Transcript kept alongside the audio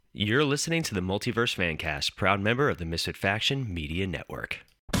You're listening to the Multiverse Fancast, proud member of the Misfit Faction Media Network.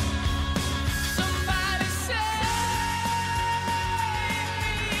 Somebody save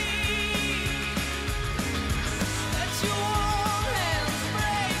me. Let your warm hands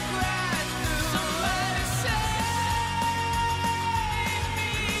break right through. Somebody save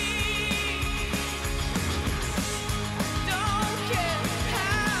me. Don't care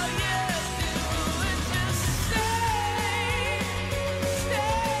how you do it, just stay.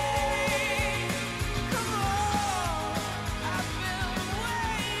 Come on, I've been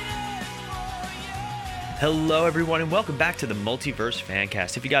waiting for you. Hello, everyone, and welcome back to the Multiverse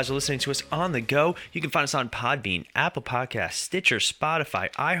Fancast. If you guys are listening to us on the go, you can find us on Podbean, Apple Podcasts, Stitcher,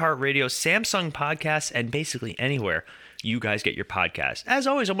 Spotify, iHeartRadio, Samsung Podcasts, and basically anywhere you guys get your podcasts. As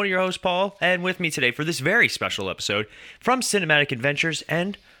always, I'm one of your hosts, Paul, and with me today for this very special episode from Cinematic Adventures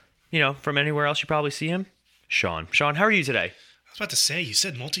and, from anywhere else you probably see him, Sean. Sean, how are you today? I was about to say, you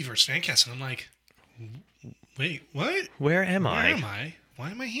said Multiverse Fancast, and I'm like, wait, what? Where am Where I? am I? Why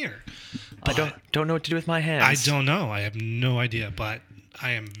am I here? I don't know what to do with my hands. I don't know. I have no idea, but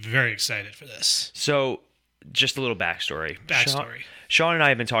I am very excited for this. So, just a little backstory. Sean and I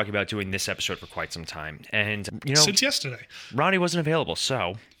have been talking about doing this episode for quite some time, and Since yesterday. Ronnie wasn't available,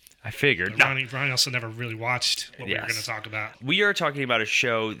 so I figured. Ronnie also never really watched what we were going to talk about. We are talking about a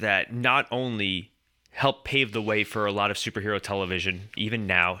show that not only helped pave the way for a lot of superhero television, even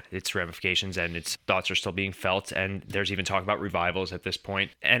now, its ramifications and its thoughts are still being felt, and there's even talk about revivals at this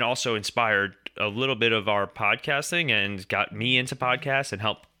point, and also inspired a little bit of our podcasting and got me into podcasts and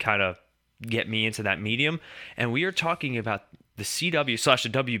helped kind of get me into that medium. And we are talking about the CW/the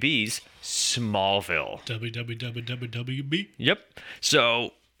WB's Smallville. WWWWB. Yep.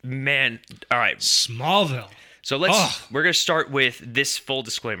 So, man, all right. Smallville. So we're going to start with this full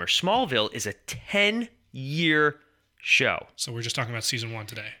disclaimer. Smallville is a 10-year show. So we're just talking about season 1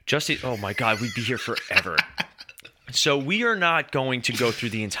 today. Oh my God, we'd be here forever. So we are not going to go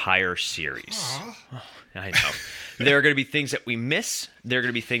through the entire series. Aww. Oh, I know. There are going to be things that we miss. There are going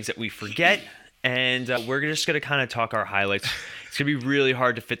to be things that we forget. And we're just going to kind of talk our highlights. It's going to be really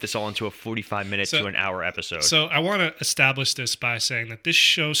hard to fit this all into a 45-minute to an hour episode. So I want to establish this by saying that this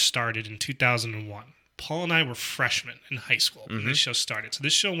show started in 2001. Paul and I were freshmen in high school when this show started. So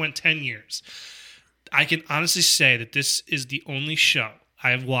this show went 10 years. I can honestly say that this is the only show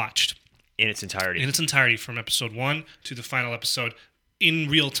I have watched in its entirety from episode 1 to the final episode in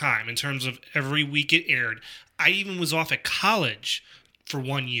real time in terms of every week it aired. I even was off at college for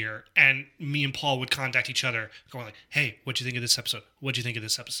 1 year, and me and Paul would contact each other going like, hey, what'd you think of this episode? What'd you think of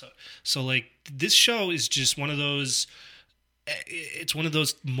this episode? So like this show is just one of those... It's one of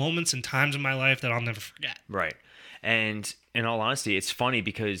those moments and times in my life that I'll never forget. Right. And in all honesty, it's funny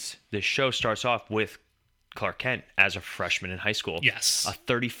because the show starts off with Clark Kent as a freshman in high school. Yes. A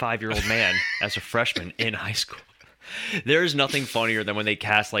 35-year-old man as a freshman in high school. There's nothing funnier than when they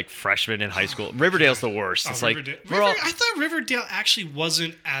cast like freshmen in high school. Riverdale's the worst. It's like I thought Riverdale actually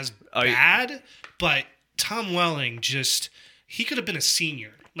wasn't as bad, but Tom Welling he could have been a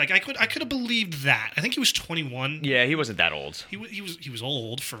senior. Like I could have believed that. I think he was 21. Yeah, he wasn't that old. He was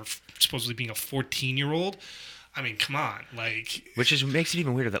old for supposedly being a 14-year-old. I mean, come on, like. Which makes it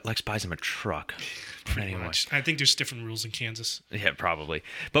even weirder that Lex buys him a truck. Pretty much. I think there's different rules in Kansas. Yeah, probably.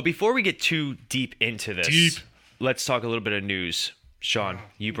 But before we get too deep into this, let's talk a little bit of news. Sean,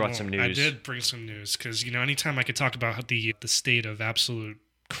 you brought some news. I did bring some news because anytime I could talk about the state of absolute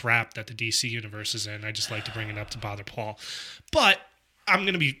crap that the DC universe is in, I just like to bring it up to bother Paul. But I'm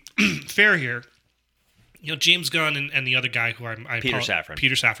going to be fair here. James Gunn and the other guy who Peter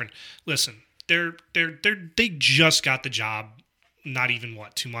Safran. Listen, they just got the job. Not even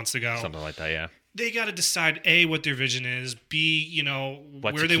 2 months ago. Something like that, yeah. They got to decide A, what their vision is. B,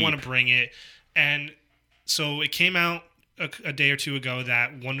 where they want to bring it. And so it came out a day or two ago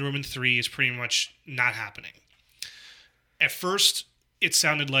that Wonder Woman 3 is pretty much not happening. At first, it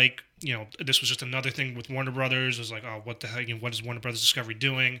sounded like this was just another thing with Warner Brothers. It was like, oh, what the hell? What is Warner Brothers Discovery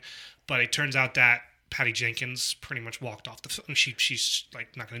doing? But it turns out that Patty Jenkins pretty much walked off the film. She's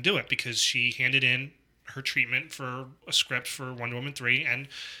like not going to do it because she handed in her treatment for a script for Wonder Woman 3, and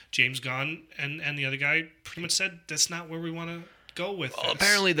James Gunn and the other guy pretty much said that's not where we want to go with this.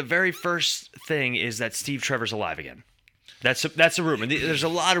 Apparently, the very first thing is that Steve Trevor's alive again. That's a rumor. There's a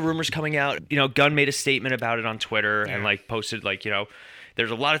lot of rumors coming out. Gunn made a statement about it on Twitter and posted there's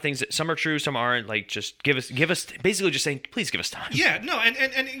a lot of things that some are true, some aren't. Like, just give us basically just saying, please give us time. Yeah, no,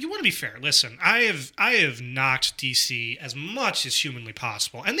 and you want to be fair. Listen, I have knocked DC as much as humanly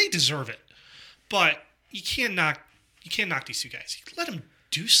possible, and they deserve it. But you can't knock DC guys. Let them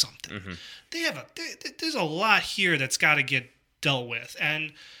do something. Mm-hmm. There's a lot here that's got to get dealt with.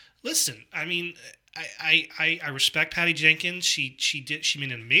 And listen, I mean, I respect Patty Jenkins. She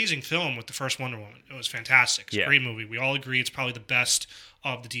made an amazing film with the first Wonder Woman. It was fantastic. It's a great movie. We all agree it's probably the best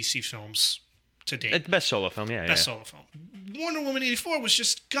of the DC films to date. It's the best solo film, yeah. Best solo film. Wonder Woman 84 was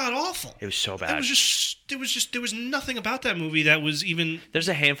just god awful. It was so bad. There was nothing about that movie that was even. There's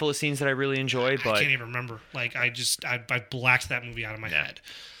a handful of scenes that I really enjoy, but I can't even remember. Like I blacked that movie out of my head.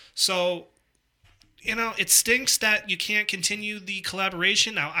 So, it stinks that you can't continue the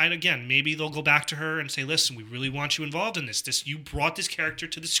collaboration. Now, again, maybe they'll go back to her and say, "Listen, we really want you involved in this. You brought this character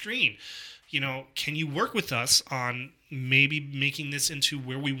to the screen. Can you work with us on maybe making this into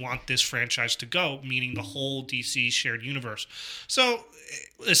where we want this franchise to go, meaning the whole DC shared universe?" So,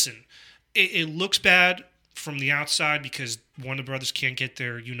 listen, it looks bad from the outside because Warner Brothers can't get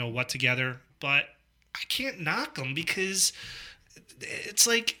their you-know-what together, but I can't knock them because it's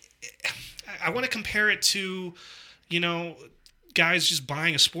like I want to compare it to, guys just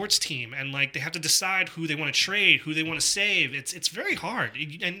buying a sports team and like they have to decide who they want to trade, who they want to save. It's very hard,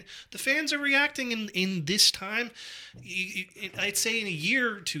 and the fans are reacting in this time. I'd say in a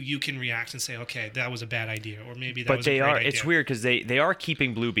year or two you can react and say, okay, that was a bad idea, or maybe that was a great idea. It's weird because they are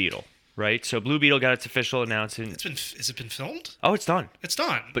keeping Blue Beetle, right? So Blue Beetle got its official announcement. Has it been filmed? Oh, it's done. It's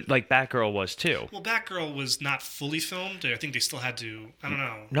done. But like Batgirl was too. Well, Batgirl was not fully filmed. I think they still had to. I don't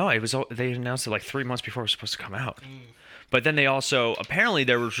know. No, it was. They announced it like 3 months before it was supposed to come out. But then they also apparently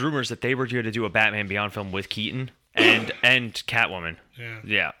there was rumors that they were going to do a Batman Beyond film with Keaton and Catwoman.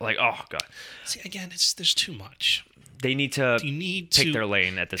 Yeah. Like, oh god. See, again, there's too much. They need to pick their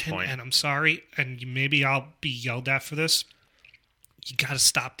lane at this point. And I'm sorry, and maybe I'll be yelled at for this. You got to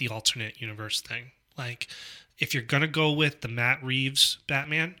stop the alternate universe thing. Like, if you're gonna go with the Matt Reeves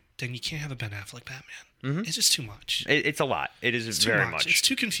Batman, then you can't have a Ben Affleck Batman. It's just too much. It's a lot. It is very much. It's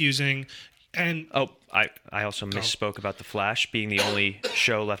too confusing. And I also misspoke about The Flash being the only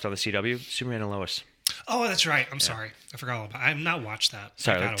show left on the CW. Superman and Lois. Oh, that's right. I'm sorry. I forgot all about it. I've not watched that.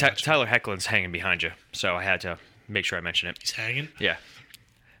 Sorry, Tyler Hoechlin's hanging behind you, so I had to make sure I mention it. He's hanging? Yeah.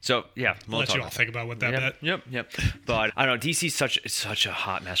 So, yeah. I'll let you all think about what that bet. Yep. But, I don't know, DC's such a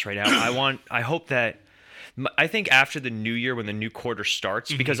hot mess right now. I hope that... I think after the new year, when the new quarter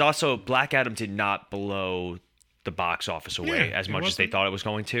starts, because also Black Adam did not blow the box office away as much as they thought it was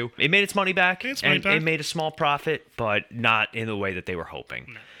going to. It made its money back, it made a small profit, but not in the way that they were hoping.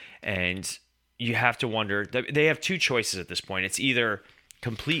 No. And you have to wonder, they have two choices at this point. It's either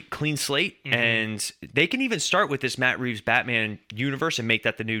complete clean slate, and they can even start with this Matt Reeves Batman universe and make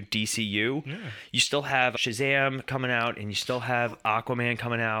that the new DCU. Yeah. You still have Shazam coming out, and you still have Aquaman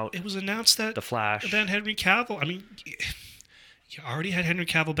coming out. It was announced that The Flash. Then Henry Cavill. I mean, you already had Henry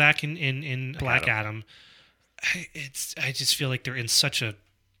Cavill back in Black Adam. I just feel like they're in such a.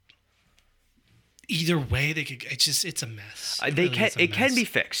 Either way, they could. It's a mess. It can be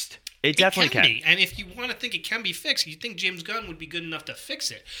fixed. It definitely can be. And if you want to think it can be fixed, you think James Gunn would be good enough to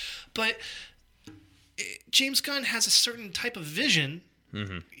fix it. But James Gunn has a certain type of vision.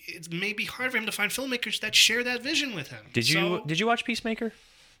 It may be hard for him to find filmmakers that share that vision with him. Did you watch Peacemaker?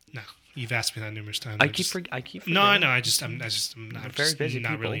 No. You've asked me that numerous times. I keep forgetting. No, I know. I'm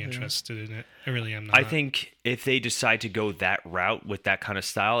not really people, interested in it. I really am not. I think if they decide to go that route with that kind of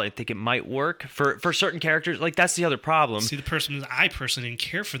style, I think it might work for certain characters. Like, that's the other problem. See, I personally didn't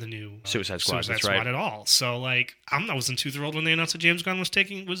care for the new Suicide Squad at all. So, like, I wasn't too thrilled when they announced that James Gunn was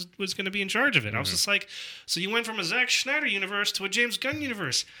going to be in charge of it. I was just like, so you went from a Zack Snyder universe to a James Gunn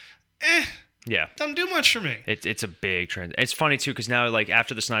universe. Yeah. Doesn't do much for me. It's a big trend. It's funny, too, because now, like,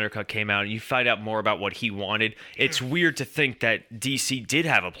 after the Snyder Cut came out, and you find out more about what he wanted. It's weird to think that DC did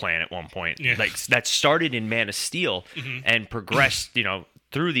have a plan at one point. Yeah. Like, that started in Man of Steel and progressed,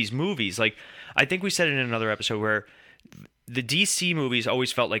 through these movies. Like, I think we said it in another episode where the DC movies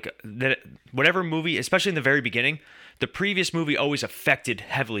always felt like that whatever movie, especially in the very beginning, the previous movie always affected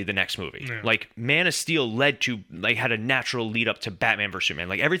heavily the next movie. Yeah. Like, Man of Steel had a natural lead up to Batman vs. Superman.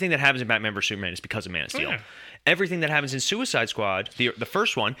 Like, everything that happens in Batman vs. Superman is because of Man of Steel. Oh, yeah. Everything that happens in Suicide Squad, the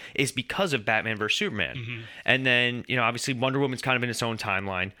first one, is because of Batman vs. Superman. And then, obviously Wonder Woman's kind of in its own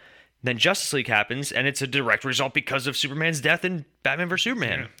timeline. Then Justice League happens, and it's a direct result because of Superman's death in Batman vs.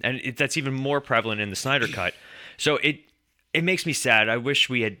 Superman. Yeah. And that's even more prevalent in the Snyder Cut. So it makes me sad. I wish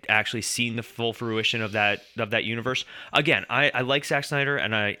we had actually seen the full fruition of that universe. Again, I like Zack Snyder,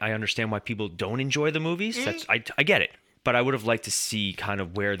 and I understand why people don't enjoy the movies. I get it. But I would have liked to see kind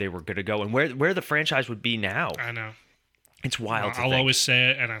of where they were going to go and where the franchise would be now. I know. It's wild to I'll think. always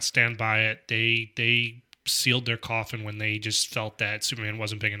say it, and I stand by it. They sealed their coffin when they just felt that Superman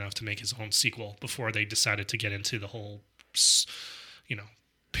wasn't big enough to make his own sequel before they decided to get into the whole,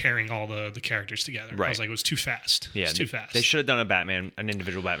 pairing all the characters together. I was like, it was too fast. Yeah, it's too fast. They should have done an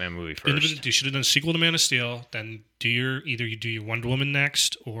individual Batman movie first. They should have done a sequel to Man of Steel. Then either you do your Wonder Woman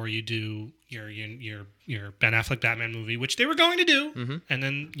next, or you do your Ben Affleck Batman movie, which they were going to do. And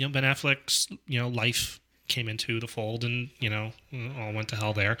then Ben Affleck's life came into the fold, and all went to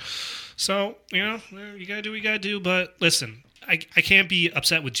hell there. So you gotta do what you gotta do. But listen, I can't be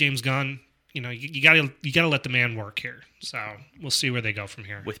upset with James Gunn. You gotta let the man work here. So we'll see where they go from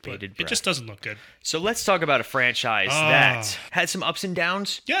here. With bated breath. It just doesn't look good. So let's talk about a franchise that had some ups and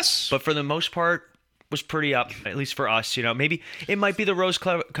downs. Yes, but for the most part was pretty up, at least for us. Maybe it might be the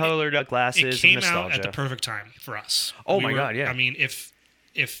rose-colored glasses. It came and nostalgia. out at the perfect time for us. Oh my God, yeah. I mean, if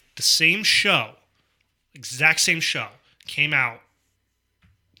the same show, exact same show, came out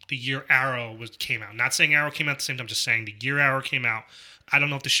the year Arrow came out. Not saying Arrow came out at the same time, just saying the year Arrow came out. I don't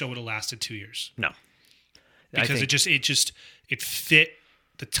know if the show would have lasted 2 years. No, because it fit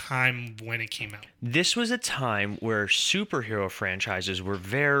the time when it came out. This was a time where superhero franchises were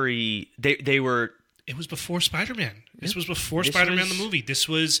very they were. It was before Spider-Man. This was before Spider-Man the movie. This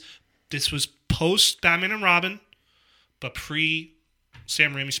was post Batman and Robin, but pre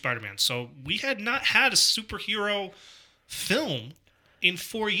Sam Raimi Spider-Man. So we had not had a superhero film in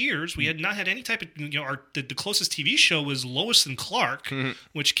 4 years. We had not had any type of the closest TV show was Lois and Clark,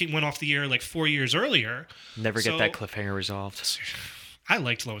 which went off the air like 4 years earlier. Never get that cliffhanger resolved. I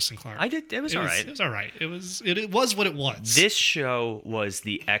liked Lois and Clark. I did. It was all right. It was all right. It was what it was. This show was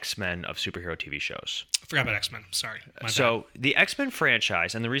the X-Men of superhero TV shows. I forgot about X-Men. Sorry. So the X-Men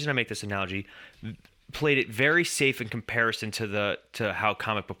franchise, and the reason I make this analogy, played it very safe in comparison to how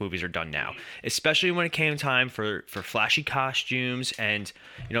comic book movies are done now, especially when it came time for flashy costumes and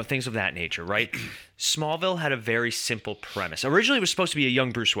things of that nature, right? Smallville had a very simple premise. Originally, it was supposed to be a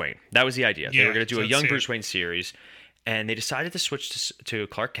young Bruce Wayne. That was the idea. They were going to do a young Bruce Wayne series, and they decided to switch to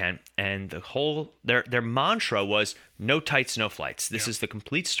Clark Kent. And the whole their mantra was no tights, no flights. This is the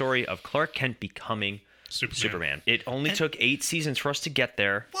complete story of Clark Kent becoming Superman. It only took 8 seasons for us to get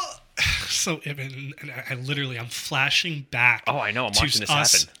there. Well, so I'm flashing back. Oh, I know. I'm watching this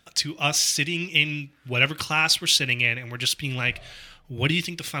happen. To us sitting in whatever class we're sitting in, and we're just being like, what do you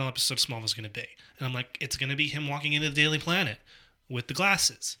think the final episode of Smallville is going to be? And I'm like, it's going to be him walking into the Daily Planet with the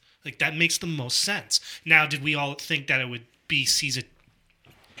glasses. Like, that makes the most sense. Now, did we all think that it would be season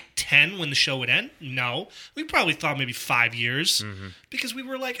 10 when the show would end? No. We probably thought maybe 5 years, because we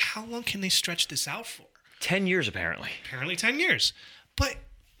were like, how long can they stretch this out for? 10 years, apparently. Apparently 10 years. But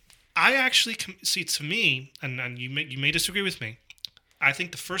I actually see, to me, and you may disagree with me, I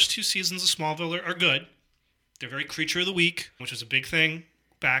think the first 2 seasons of Smallville are good. They're very Creature of the Week, which was a big thing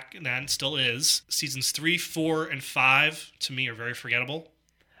back then, still is. Seasons 3, 4, and 5, to me, are very forgettable.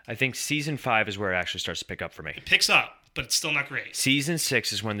 I think season 5 is where it actually starts to pick up for me. It picks up, but it's still not great. Season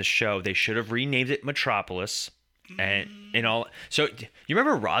 6 is when the show, they should have renamed it Metropolis. And all. So, you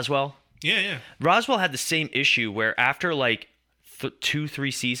remember Roswell? Yeah. Roswell had the same issue where after like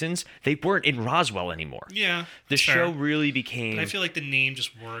 2-3 seasons, they weren't in Roswell anymore. Yeah. The show really became... But I feel like the name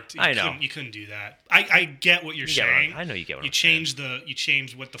just worked. I know. You couldn't do that. I get what you're saying. I know you get what you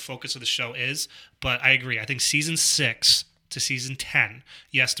change what the focus of the show is, but I agree. I think season 6 to season 10,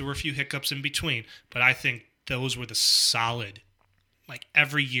 yes, there were a few hiccups in between, but I think those were the solid... Like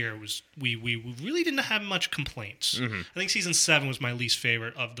every year we really didn't have much complaints. I think season 7 was my least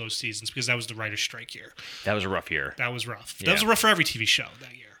favorite of those seasons because that was the writer's strike year. That was a rough year. That was rough. Yeah. That was rough for every TV show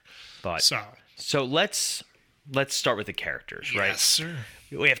that year. But so let's start with the characters, right? Yes, sir.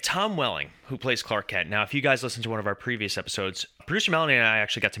 We have Tom Welling, who plays Clark Kent. Now, if you guys listened to one of our previous episodes, producer Melanie and I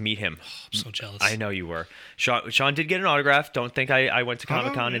actually got to meet him. Oh, I'm so jealous. I know you were. Sean did get an autograph. Don't think I went to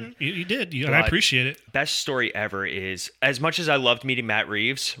Comic-Con. And you did. And I appreciate it. Best story ever is, as much as I loved meeting Matt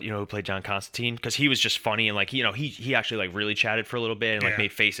Reeves, who played John Constantine, because he was just funny and, he actually, really chatted for a little bit and,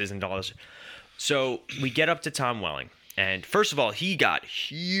 made faces and all this. So we get up to Tom Welling. And first of all, he got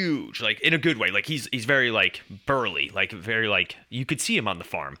huge, in a good way. He's very, burly, very, you could see him on the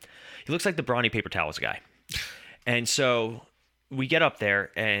farm. He looks like the Brawny Paper Towels guy. And so we get up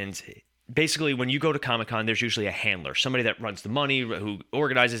there, and basically when you go to Comic-Con, there's usually a handler, somebody that runs the money, who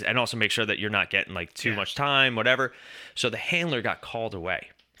organizes, and also makes sure that you're not getting, too much time, whatever. So the handler got called away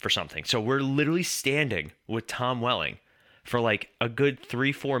for something. So we're literally standing with Tom Welling for a good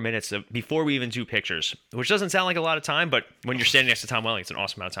 3-4 minutes before we even do pictures, which doesn't sound like a lot of time, but when you're standing next to Tom Welling, it's an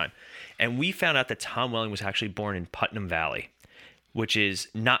awesome amount of time. And we found out that Tom Welling was actually born in Putnam Valley, which is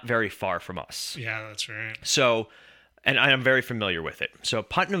not very far from us. Yeah, that's right. So, and I'm very familiar with it. So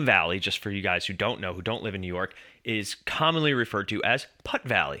Putnam Valley, just for you guys who don't know, who don't live in New York, is commonly referred to as Putt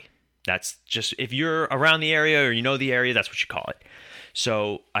Valley. That's just, if you're around the area or you know the area, that's what you call it.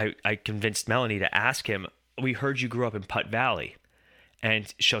 So I convinced Melanie to ask him, we heard you grew up in Putt Valley.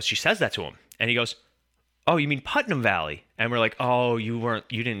 And she says that to him. And he goes, oh, you mean Putnam Valley? And we're like, oh, you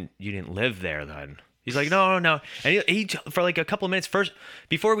didn't live there then. He's like, no. And he for like a couple of minutes first,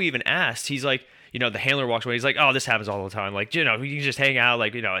 before we even asked, he's like, the handler walks away. He's like, oh, this happens all the time. Like, you can just hang out,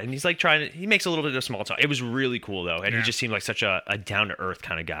 like, and he's like he makes a little bit of small talk. It was really cool though. And he just seemed like such a down to earth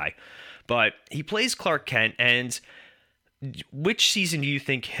kind of guy. But he plays Clark Kent. And which season do you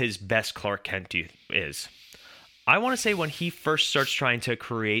think his best Clark Kent is? I want to say when he first starts trying to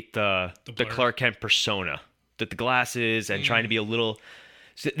create the Clark Kent persona, the glasses and trying to be a little.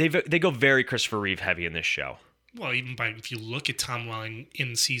 They go very Christopher Reeve heavy in this show. Well, even if you look at Tom Welling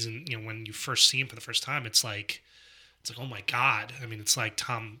in season, when you first see him for the first time, it's like, oh my God. I mean,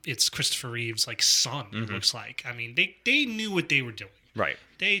 it's Christopher Reeve's like son. It looks like. I mean, they knew what they were doing. Right.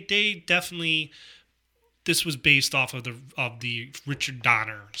 They definitely. This was based off of the Richard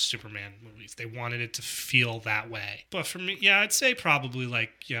Donner Superman movies. They wanted it to feel that way. But for me, I'd say probably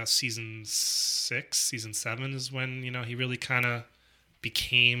season 6, season 7 is when he really kind of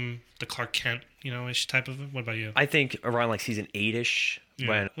became the Clark Kent ish type of it. What about you? I think around like season 8ish.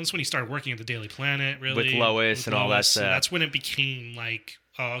 Yeah. That's when he started working at the Daily Planet, really, with Lois and all that stuff. So that's when it became like,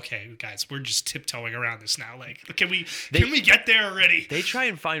 oh, okay, guys, we're just tiptoeing around this now. Like, can we get there already? They try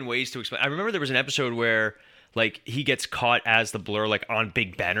and find ways to explain. I remember there was an episode where like he gets caught as the Blur, like on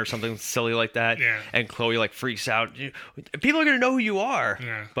Big Ben or something silly like that. Yeah. And Chloe like freaks out. People are gonna know who you are.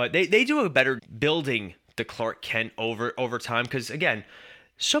 Yeah. But they do a better building the Clark Kent over time because again,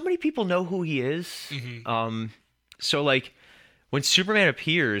 so many people know who he is. Mm-hmm. So like when Superman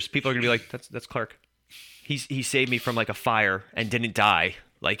appears, people are gonna be like, that's Clark. He saved me from like a fire and didn't die.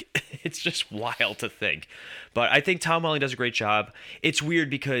 Like, it's just wild to think. But I think Tom Welling does a great job. It's weird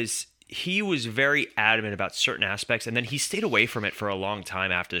because he was very adamant about certain aspects, and then he stayed away from it for a long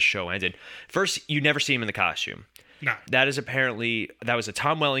time after the show ended. First, you never see him in the costume. No. That was a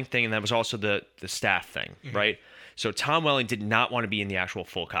Tom Welling thing, and that was also the staff thing, right? So Tom Welling did not want to be in the actual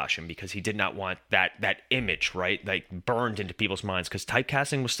full costume because he did not want that image, right, like burned into people's minds because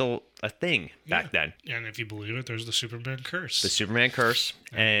typecasting was still a thing back then. And if you believe it, there's the Superman curse. The Superman curse,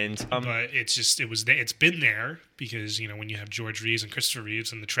 and but it's been there because when you have George Reeves and Christopher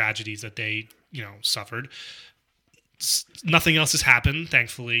Reeves and the tragedies that they suffered. Nothing else has happened,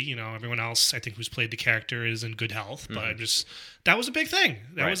 thankfully. Everyone else, I think, who's played the character is in good health. But that was a big thing.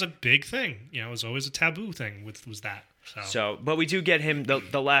 That was a big thing. It was always a taboo thing. Was that? So, but we do get him.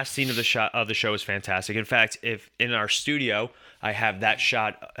 The last scene of the show is fantastic. In fact, if in our studio, I have that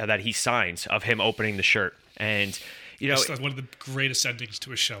shot that he signs of him opening the shirt, and it's one of the greatest endings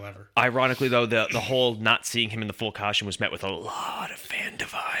to a show ever. Ironically, though, the whole not seeing him in the full costume was met with a lot of fan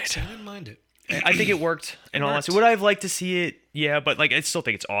divide. So I didn't mind it. I think it worked. In all honesty, would I have liked to see it? Yeah, but like I still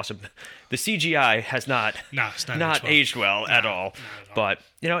think it's awesome. The CGI has not aged well at all. But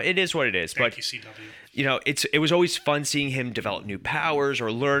it is what it is. Thank you, CW. It was always fun seeing him develop new powers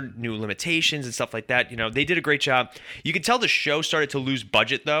or learn new limitations and stuff like that. They did a great job. You could tell the show started to lose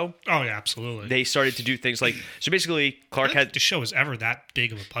budget though. Oh yeah, absolutely. They started to do things like basically Clark had the show was ever that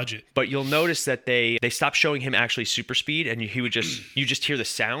big of a budget. But you'll notice that they stopped showing him actually super speed, and you just hear the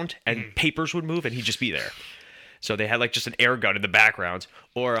sound and papers would move and he'd just be there. So they had like just an air gun in the background,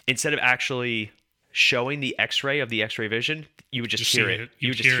 or instead of actually showing the X-ray of the X-ray vision, you would just hear it. You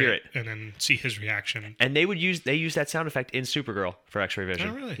would just hear it, and then see his reaction. And they use that sound effect in Supergirl for X-ray vision.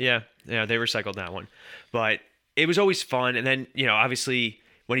 Oh, really? Yeah, they recycled that one. But it was always fun. And then obviously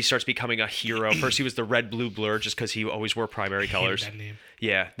when he starts becoming a hero, first he was the Red Blue Blur just because he always wore primary colors. That name.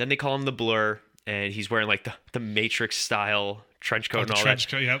 Yeah. Then they call him the Blur, and he's wearing like the Matrix style trench coat and all that.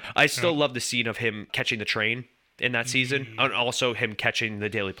 Coat, yep. I still love the scene of him catching the train in that season, and also him catching the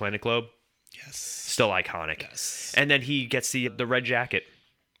Daily Planet Globe. Yes. Still iconic. Yes. And then he gets the red jacket.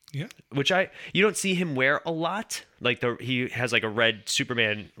 Yeah. Which you don't see him wear a lot. Like he has like a red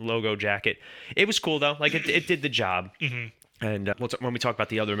Superman logo jacket. It was cool though. Like it did the job. Mm-hmm. And when we talk about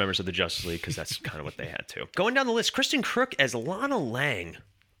the other members of the Justice League, because that's kind of what they had to. Going down the list, Kristen Crook as Lana Lang,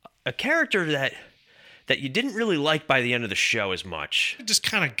 a character that you didn't really like by the end of the show as much. It just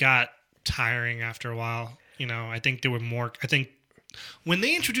kind of got tiring after a while. I think there were more. I think when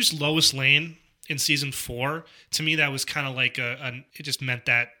they introduced Lois Lane in season 4, to me that was kind of like it just meant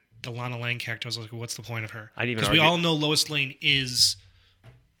that the Lana Lang character was like, what's the point of her? Because we all know Lois Lane is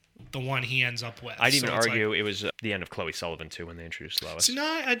the one he ends up with. I'd even argue it was the end of Chloe Sullivan too when they introduced Lois. See, no,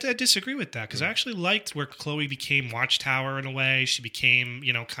 I disagree with that because I actually liked where Chloe became Watchtower in a way. She became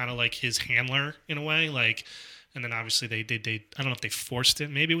kind of like his handler in a way, like. And then obviously they I don't know if they forced it.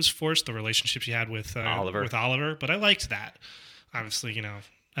 Maybe it was forced, the relationship she had with Oliver. But I liked that. Obviously,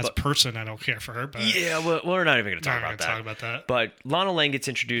 as a person, I don't care for her. But Yeah, well, we're not even going to talk not about gonna that. talk about that. But Lana Lang gets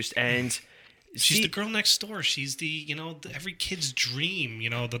introduced, and She's the girl next door. She's the every kid's dream.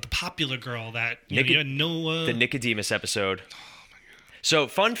 The popular girl that the Nicodemus episode. So,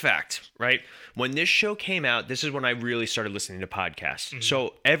 fun fact, right? When this show came out, this is when I really started listening to podcasts. Mm-hmm.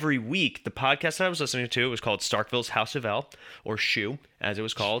 So, every week, the podcast that I was listening to was called Starkville's House of L, or SHU, as it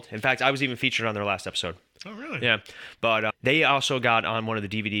was called. In fact, I was even featured on their last episode. Oh, really? Yeah. But they also got on one of the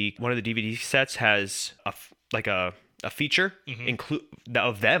DVD sets has a feature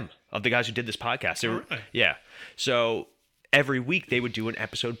of the guys who did this podcast. Really? Yeah. So, every week, they would do an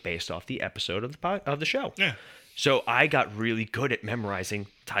episode based off the episode of the show. Yeah. So I got really good at memorizing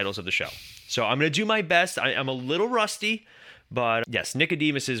titles of the show. So I'm going to do my best. I'm a little rusty, but yes,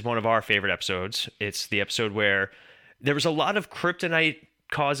 Nicodemus is one of our favorite episodes. It's the episode where there was a lot of kryptonite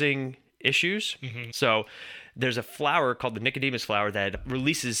causing issues. Mm-hmm. So there's a flower called the Nicodemus flower that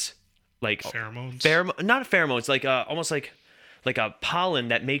releases like pheromones. Not pheromones, like almost like a pollen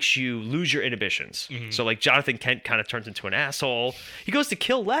that makes you lose your inhibitions. Mm-hmm. So like Jonathan Kent kind of turns into an asshole. He goes to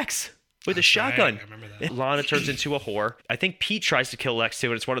kill Lex with a shotgun. Right, I remember that. Lana turns into a whore. I think Pete tries to kill Lex too,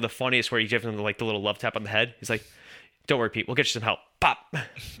 and it's one of the funniest where he gives him like the little love tap on the head. He's like, "Don't worry, Pete. We'll get you some help." Pop.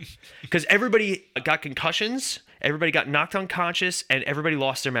 Because everybody got concussions, everybody got knocked unconscious, and everybody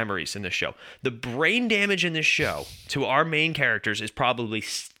lost their memories in this show. The brain damage in this show to our main characters is probably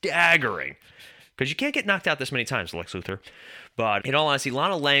staggering. Because you can't get knocked out this many times, Lex Luthor. But in all honesty,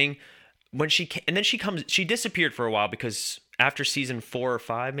 Lana Lang, she disappeared for a while because after season 4 or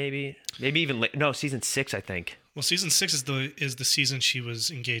 5, maybe even season 6, I think. Well, season 6 is the season she was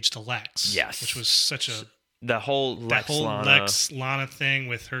engaged to Lex. Yes, which was such the whole Lex Lana thing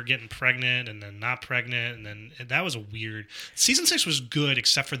with her getting pregnant and then not pregnant, and then that was a weird. Season 6 was good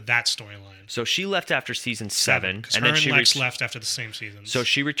except for that storyline. So she left after season 7, and then Lex left after the same season. So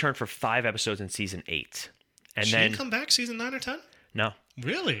she returned for 5 episodes in season 8, and she then didn't come back season 9 or 10. No,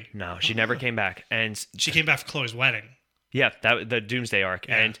 really? No, she never came back, and she came back for Chloe's wedding. Yeah, the Doomsday arc.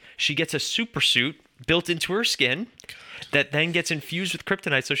 Yeah. And she gets a super suit built into her skin that then gets infused with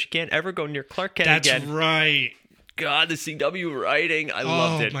kryptonite so she can't ever go near Clark Kent again. That's right. God, the CW writing. I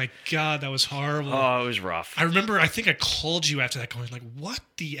loved it. Oh, my God. That was horrible. Oh, it was rough. I think I called you after that going like, what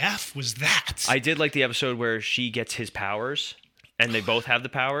the F was that? I did like the episode where she gets his powers and they both have the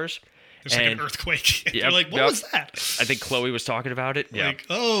powers. There's like an earthquake. They're like, what was that? I think Chloe was talking about it. Yeah. Like,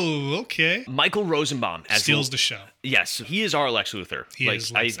 oh, okay. Michael Rosenbaum steals the show. Yes, he is our Lex Luthor. He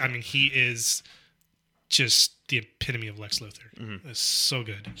is just the epitome of Lex Luthor. Mm-hmm. It's so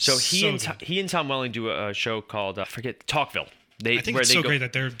good. So he and Tom Welling do a show called Talkville. I think it's so great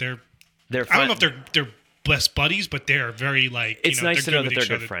that they're I don't know if they're best buddies, but they're very it's nice to know that they're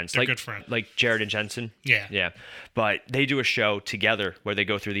good friends. They're good friends. Like Jared and Jensen. Yeah. Yeah. But they do a show together where they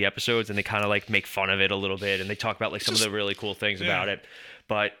go through the episodes and they kind of like make fun of it a little bit and they talk about like some of the really cool things about it.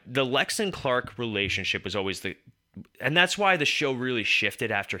 But the Lex and Clark relationship was always and that's why the show really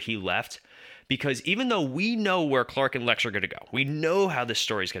shifted after he left. Because even though we know where Clark and Lex are going to go, we know how this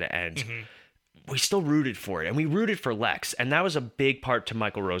story's going to end, mm-hmm. we still rooted for it. And we rooted for Lex. And that was a big part to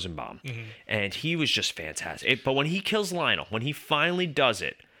Michael Rosenbaum. Mm-hmm. And he was just fantastic. But when he kills Lionel, when he finally does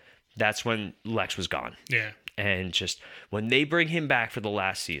it, that's when Lex was gone. Yeah. And just when they bring him back for the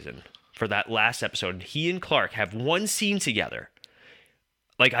last season, for that last episode, he and Clark have one scene together.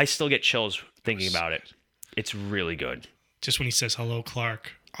 Like, I still get chills thinking about it. It's really good. Just when he says, hello,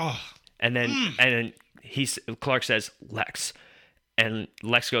 Clark. Oh. And then Clark says, Lex. And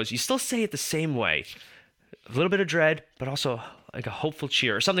Lex goes, you still say it the same way. A little bit of dread, but also like a hopeful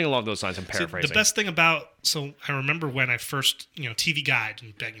cheer or something along those lines. I'm paraphrasing. The best thing I remember when I first, TV Guide,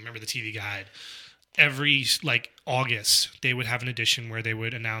 and Ben, you remember the TV Guide, every August they would have an edition where they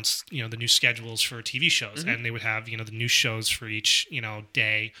would announce, the new schedules for TV shows. Mm-hmm. And they would have, the new shows for each,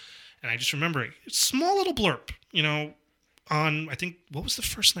 day. And I just remember a small little blurb, on, I think, what was the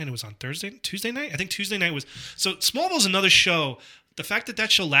first night? It was on Tuesday night? I think Tuesday night was... So Smallville's another show. The fact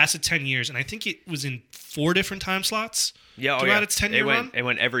that show lasted 10 years, and I think it was in 4 different time slots throughout its 10-year run. It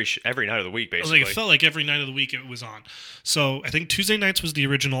went every night of the week, basically. It felt like every night of the week it was on. So I think Tuesday nights was the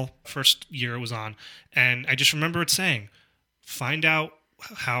original first year it was on. And I just remember it saying, find out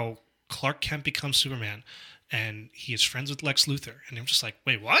how Clark Kent becomes Superman, and he is friends with Lex Luthor. And I'm just like,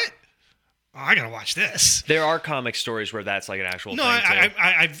 wait, what? Oh, I gotta watch this. There are comic stories where that's like an actual thing.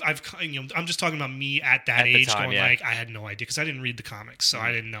 I'm just talking about me at that age, time, going like, I had no idea because I didn't read the comics, so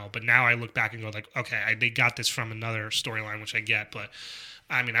I didn't know. But now I look back and go like, okay, they got this from another storyline, which I get. But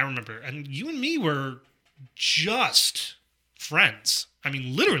I mean, I remember, and you and me were just friends. I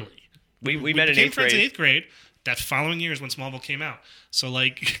mean, literally, we met in 8th grade. In 8th grade, that following year is when Smallville came out. So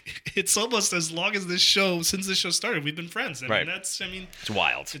like, it's almost as long as since this show started, we've been friends. Right. It's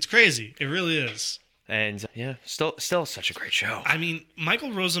wild. It's crazy. It really is. And yeah, still such a great show. I mean,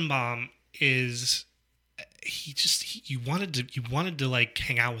 Michael Rosenbaum is, you wanted to like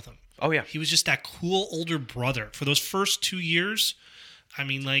hang out with him. Oh yeah. He was just that cool older brother for those first 2 years. I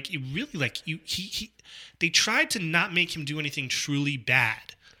mean, like, it really, like, they tried to not make him do anything truly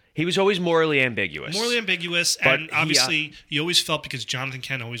bad. He was always morally ambiguous. But And obviously, you always felt, because Jonathan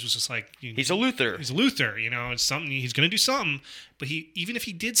Kent always was just like... he's a Luther. It's something, he's going to do something. But even if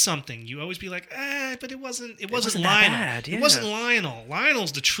he did something, you always be like, but it wasn't Lionel. Bad, yeah. It wasn't Lionel.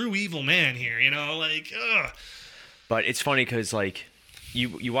 Lionel's the true evil man here, like, ugh. But it's funny because, like,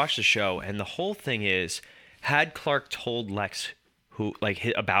 you watch the show, and the whole thing is, had Clark told Lex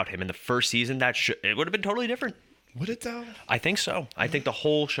about him in the first season, it would have been totally different. Would it though? I think so. I think the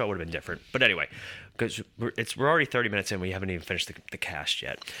whole show would have been different. But anyway, because we're already 30 minutes in, we haven't even finished the cast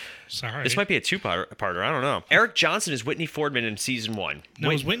yet. Sorry, this might be a two-parter. I don't know. Eric Johnson is Whitney Fordman in season 1. Now,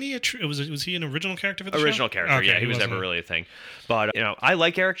 was Whitney was he an original character for the show? Original character, okay, yeah. He was never really a thing. But I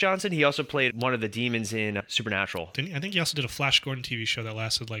like Eric Johnson. He also played one of the demons in Supernatural. I think he also did a Flash Gordon TV show that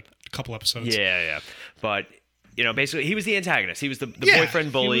lasted like a couple episodes. Yeah. But basically, he was the antagonist. He was the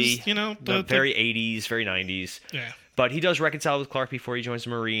boyfriend bully. He was, the very 80s, very 90s. Yeah. But he does reconcile with Clark before he joins the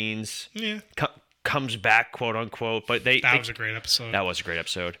Marines. Yeah. Comes back, quote unquote. But that was a great episode. That was a great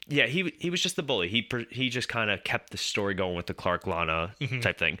episode. Yeah, he was just the bully. He just kind of kept the story going with the Clark Lana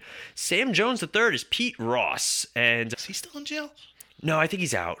type thing. Sam Jones III is Pete Ross, and is he still in jail? No, I think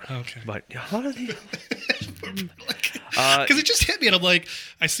he's out. Okay. But a lot of these... Because it just hit me, and I'm like,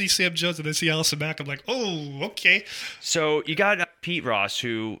 I see Sam Jones, and I see Allison Mack. I'm like, oh, okay. So you got Pete Ross,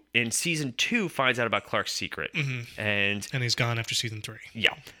 who in season 2 finds out about Clark's secret, and he's gone after season 3.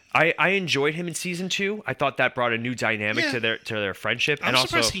 Yeah, I enjoyed him in season 2. I thought that brought a new dynamic to their friendship. I'm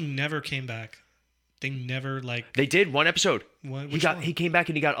surprised he never came back. They never They did one episode. One? He came back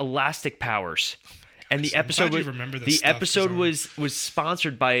and he got elastic powers. And the episode was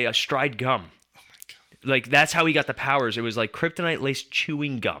sponsored by Stride gum. Oh my god! Like, that's how he got the powers. It was like kryptonite laced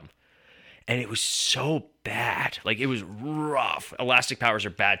chewing gum, and it was so bad. Like, it was rough. Elastic powers are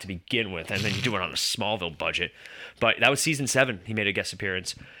bad to begin with, and then you do it on a Smallville budget. But that was season 7. He made a guest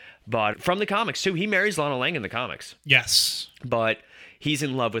appearance, but from the comics too. He marries Lana Lang in the comics. Yes, but he's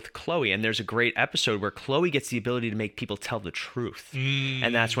in love with Chloe, and there's a great episode where Chloe gets the ability to make people tell the truth,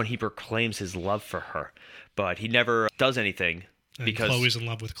 and that's when he proclaims his love for her. But he never does anything because Chloe's in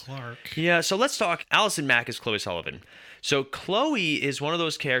love with Clark. Yeah, so let's talk. Allison Mack is Chloe Sullivan. So Chloe is one of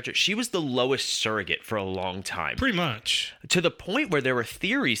those characters. She was the Lois surrogate for a long time. Pretty much. To the point where there were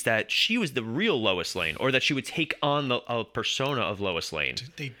theories that she was the real Lois Lane, or that she would take on a persona of Lois Lane.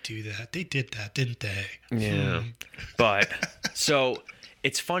 Did they do that? They did that, didn't they? Yeah. But so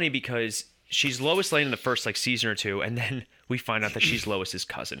it's funny because she's Lois Lane in the first season or 2, and then we find out that she's Lois's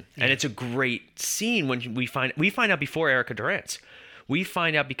cousin. Yeah. And it's a great scene when we find out before Erica Durant's. We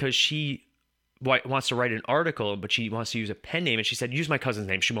find out because she wants to write an article, but she wants to use a pen name, and she said, use my cousin's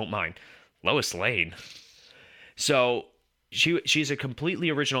name, she won't mind. Lois Lane. So she's a completely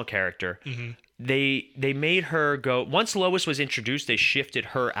original character. They made her go, once Lois was introduced, they shifted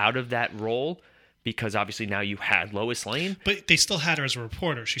her out of that role, because obviously now you had Lois Lane. But they still had her as a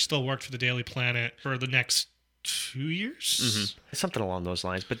reporter. She still worked for the Daily Planet for the next 2 years? Something along those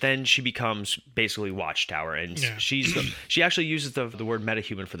lines. But then she becomes basically Watchtower, and she actually uses the word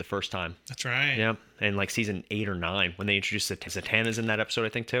metahuman for the first time. That's right. Yeah, in season 8 or 9 when they introduced the Zatannas in that episode, I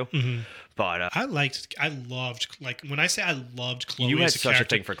think too. But I loved when I say I loved Chloe. You had as a such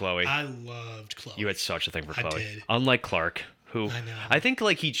character, a thing for Chloe. I loved Chloe. You had such a thing for Chloe. Did. Unlike Clark, who I know. I think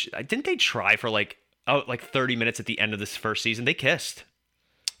didn't they try for 30 minutes at the end of this first season? They kissed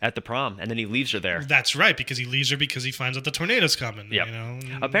at the prom, and then he leaves her there. That's right, because he leaves her because he finds out the tornado's coming. Yeah.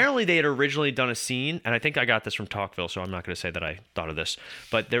 Apparently, they had originally done a scene, and I think I got this from Talkville, so I'm not going to say that I thought of this,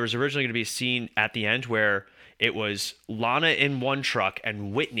 but there was originally going to be a scene at the end where it was Lana in one truck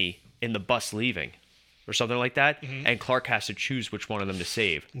and Whitney in the bus leaving, or something like that, and Clark has to choose which one of them to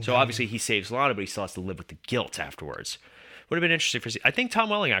save. So obviously, he saves Lana, but he still has to live with the guilt afterwards. Would have been interesting I think Tom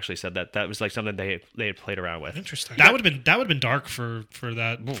Welling actually said that was something they had played around with. Interesting. That would have been dark for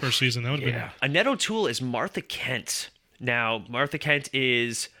that first season. That would have been. Annette O'Toole is Martha Kent. Now Martha Kent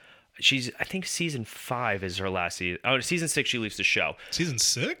I think season 5 is her last season. Oh, season 6 she leaves the show. Season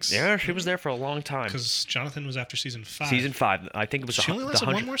 6? Yeah, she was there for a long time. Because Jonathan was after season 5. Season 5, I think it was. She only lasted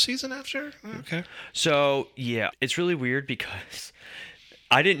one more season after. Okay. So yeah, it's really weird because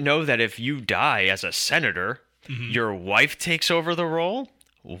I didn't know that if you die as a senator, your wife takes over the role.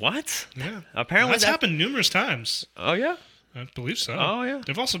 What? Yeah. Apparently that's happened numerous times. Oh yeah. I believe so. Oh yeah.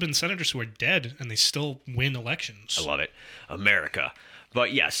 There've also been senators who are dead and they still win elections. I love it, America.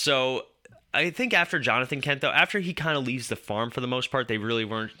 But yeah, so I think after Jonathan Kent, though, after he kind of leaves the farm for the most part, they really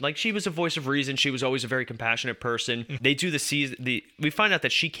weren't like she was a voice of reason. She was always a very compassionate person. They do the season. We find out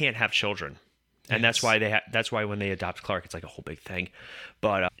that she can't have children, and that's why that's why when they adopt Clark, it's like a whole big thing.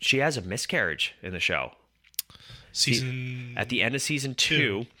 But she has a miscarriage in the show. At the end of season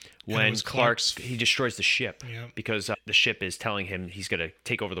 2, when he destroys the ship because the ship is telling him he's going to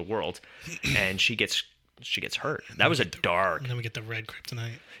take over the world, and she gets hurt. That was dark. And then we get the red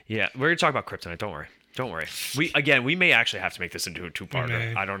kryptonite. Yeah, we're going to talk about kryptonite. Don't worry. We may actually have to make this into a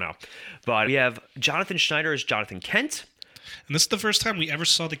two-parter. I don't know. But we have Jonathan Schneider as Jonathan Kent. And this is the first time we ever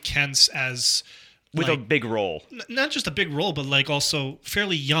saw the Kents as with a big role. Not just a big role, but like also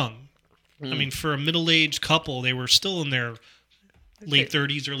fairly young. I mean, for a middle-aged couple, they were still in their late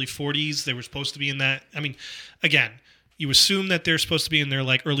 30s, early 40s. They were supposed to be in that. I mean, again, you assume that they're supposed to be in their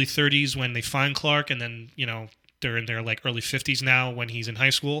like early 30s when they find Clark, and then, they're in their like early 50s now when he's in high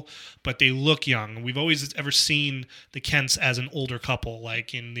school, but they look young. We've always ever seen the Kents as an older couple.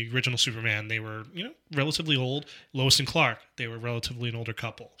 Like in the original Superman, they were, relatively old. Lois and Clark, they were relatively an older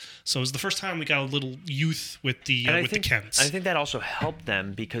couple. So it was the first time we got a little youth with the Kents. I think that also helped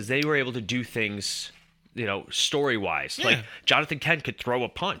them because they were able to do things, story-wise. Yeah. Like Jonathan Kent could throw a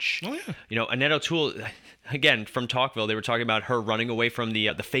punch. Oh yeah. Annette O'Toole, again from Talkville, they were talking about her running away from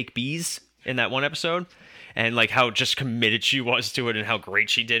the fake bees in that one episode. And like how just committed she was to it and how great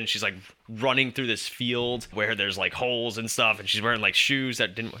she did. And she's like running through this field where there's like holes and stuff. And she's wearing like shoes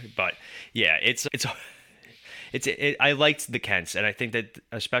that didn't. But yeah, I liked the Kents. And I think that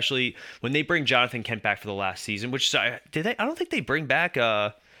especially when they bring Jonathan Kent back for the last season, which I don't think they bring back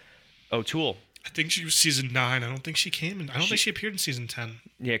O'Toole. I think she was season 9. I don't think she came in. I don't think she appeared in season 10.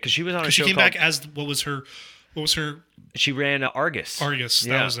 Yeah, because she was on a show. She came back as what was her? She ran Argus. Argus.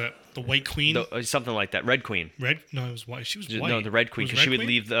 That was it. The White Queen? Something like that. Red Queen. Red? No, it was white. She was white. No, the Red Queen. Because she would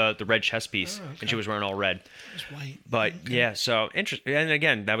leave the red chess piece, and she was wearing all red. It was white. But yeah, so interesting. And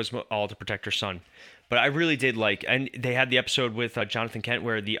again, that was all to protect her son. But I really did like, and they had the episode with Jonathan Kent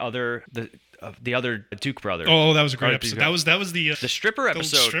where the other Duke brother. Oh, that was a great episode. That was the stripper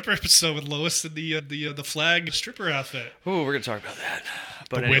episode. The stripper episode with Lois in the flag stripper outfit. Ooh, we're gonna talk about that.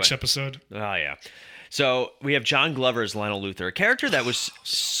 But the witch episode. Oh yeah. So we have John Glover as Lionel Luthor, a character that was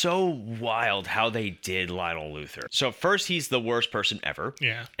so wild how they did Lionel Luthor. So first, he's the worst person ever.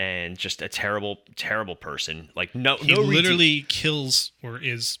 Yeah. And just a terrible, terrible person. Like he literally kills or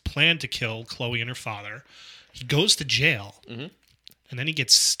is planned to kill Chloe and her father. He goes to jail. Mm-hmm. And then he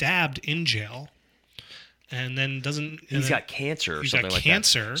gets stabbed in jail. And then He's got cancer or something like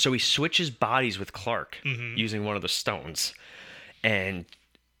cancer. that. So he switches bodies with Clark using one of the stones. And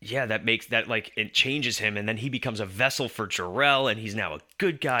yeah, that makes that like it changes him, and then he becomes a vessel for Jor-El, and he's now a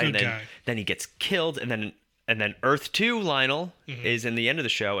good guy. Then he gets killed, and then Earth 2 Lionel is in the end of the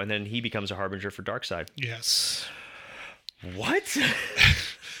show, and then he becomes a harbinger for Darkseid. Yes. What?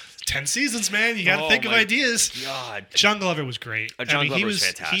 10 seasons, man. You got to think of ideas. God. John Glover was great. Glover was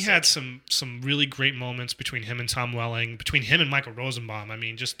fantastic. He had some really great moments between him and Tom Welling, between him and Michael Rosenbaum. I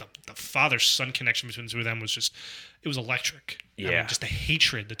mean, just the father-son connection between the two of them was just, it was electric. Yeah. I mean, just the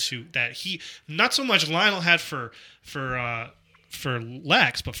hatred that he, not so much Lionel had for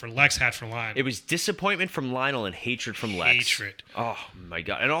Lex, but for Lex had for Lionel. It was disappointment from Lionel and hatred from Lex. Hatred. Oh my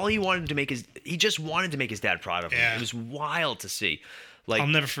God. And all he wanted to make he just wanted to make his dad proud of him. Yeah. It was wild to see. Like, I'll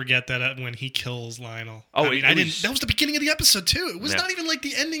never forget that when he kills Lionel. Oh, that was the beginning of the episode too. It was not even like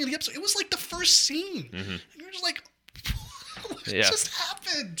the ending of the episode. It was like the first scene. Mm-hmm. And you're just like, what just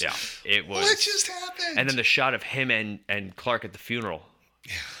happened? Yeah, it was. What just happened? And then the shot of him and Clark at the funeral.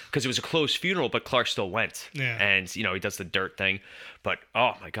 Yeah. Because it was a closed funeral, but Clark still went. Yeah. And, he does the dirt thing. But,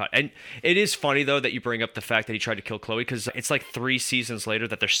 oh, my God. And it is funny, though, that you bring up the fact that he tried to kill Chloe, because it's like 3 seasons later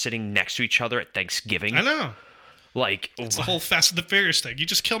that they're sitting next to each other at Thanksgiving. I know. Like, it's the whole Fast and the Furious thing. You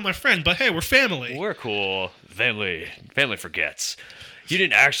just killed my friend, but hey, we're family. We're cool. Family forgets. You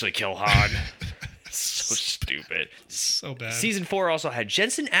didn't actually kill Han. So stupid. So bad. Season 4 also had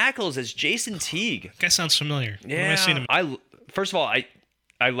Jensen Ackles as Jason Teague. That guy sounds familiar. Yeah. When have I seen him? First of all,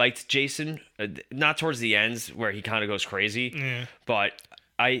 I liked Jason, not towards the ends where he kind of goes crazy, but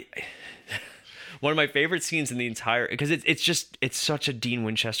one of my favorite scenes in the entire, because it's such a Dean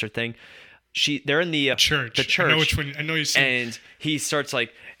Winchester thing. They're in the church. The church. I know which one. I know you see. And he starts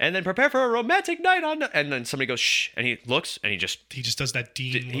like, and then prepare for a romantic night on. And then somebody goes shh, and he looks, and he just does that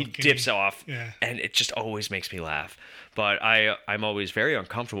Dean. He dips off. Yeah. And it just always makes me laugh. But I'm always very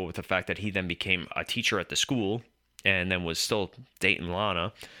uncomfortable with the fact that he then became a teacher at the school, and then was still dating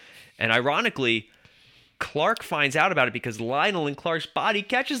Lana. And ironically, Clark finds out about it because Lionel and Clark's body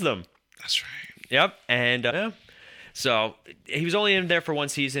catches them. That's right. Yep. And so he was only in there for one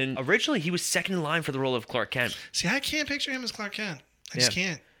season. Originally, he was second in line for the role of Clark Kent. See, I can't picture him as Clark Kent. I just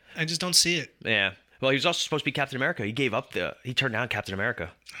can't. I just don't see it. Yeah. Well, he was also supposed to be Captain America. He turned down Captain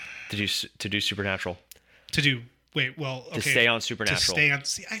America to do Supernatural. To stay on Supernatural.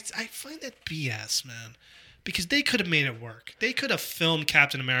 See, I find that BS, man. Because they could have made it work. They could have filmed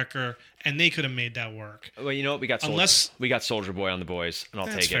Captain America, and they could have made that work. Well, you know what? We got Soldier Boy on the boys, and I'll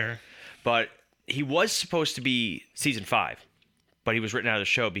take fair. it. But he was supposed to be season 5, but he was written out of the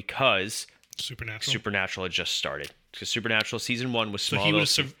show because Supernatural had just started. Because Supernatural season 1 was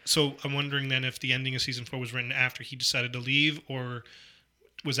Smallville. So I'm wondering then if the ending of season 4 was written after he decided to leave, or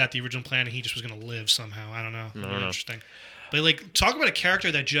was that the original plan and he just was going to live somehow? I don't know. Interesting. But like, talk about a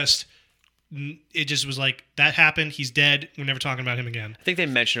character that it just was like, that happened, he's dead, we're never talking about him again. I think they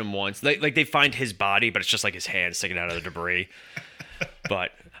mentioned him once. Like they find his body, but it's just like his hand sticking out of the debris.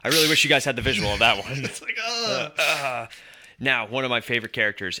 But I really wish you guys had the visual of that one. It's like, Now, one of my favorite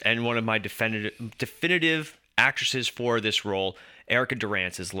characters and one of my definitive actresses for this role, Erica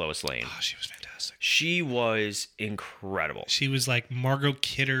Durance as Lois Lane. Oh, she was fantastic. She was incredible. She was like Margot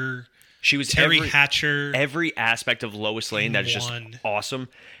Kidder. She was Terry Hatcher. Every aspect of Lois Lane that is just awesome.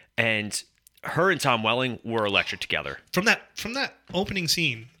 And her and Tom Welling were electric together. From that opening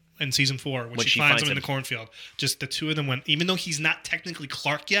scene in season 4, when she finds him in the cornfield, just the two of them went, even though he's not technically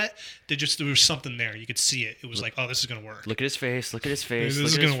Clark yet, there was something there. You could see it. It was like, oh, this is going to work. Look at his face. Look at his face.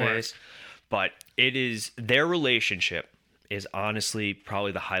 Look at his face. But their relationship is honestly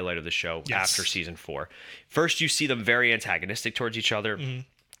probably the highlight of the show after season 4. First, you see them very antagonistic towards each other. Mm-hmm.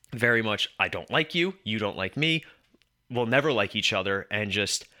 Very much, I don't like you. You don't like me. We'll never like each other. And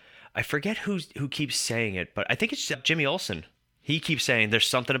just, I forget who keeps saying it, but I think it's Jimmy Olsen. He keeps saying, there's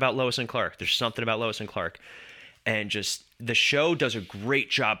something about Lois and Clark. There's something about Lois and Clark. And just, the show does a great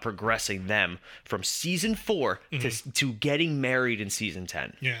job progressing them from season 4 to getting married in season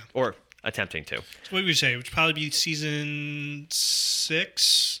 10. Yeah. Or attempting to. So what would you say? It would probably be season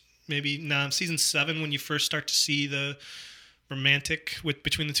 6, maybe season 7, when you first start to see the romantic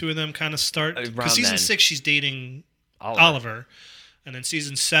between the two of them kind of start. Because season 6, she's dating Oliver. And then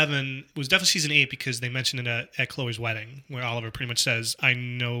season 7 was definitely season 8 because they mentioned it at Chloe's wedding, where Oliver pretty much says, I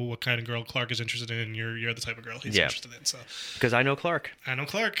know what kind of girl Clark is interested in, and you're the type of girl he's interested in. So, because I know Clark.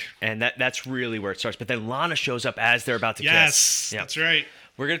 And that's really where it starts. But then Lana shows up as they're about to kiss. Yes, that's right.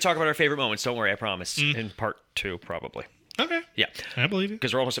 We're going to talk about our favorite moments. Don't worry, I promise. In part 2, probably. Okay. Yeah. I believe you.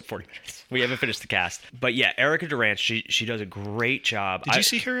 Because we're almost at 40 minutes. We haven't finished the cast. But yeah, Erica Durance, she does a great job. Did you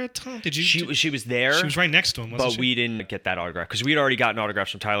see her at Tom? She was there. She was right next to him, wasn't she? But we didn't get that autograph. Because we had already gotten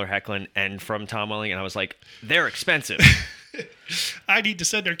autographs from Tyler Hoechlin and from Tom Welling. And I was like, they're expensive. I need to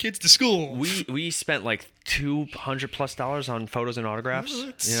send our kids to school. We spent like $200+ on photos and autographs,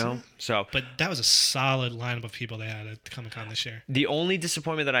 So, but that was a solid lineup of people they had at Comic-Con this year. The only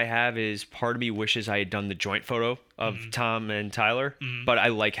disappointment that I have is part of me wishes I had done the joint photo of Tom and Tyler, but I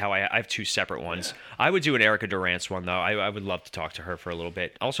like how I have 2 separate ones. I would do an Erica Durance one though. I would love to talk to her for a little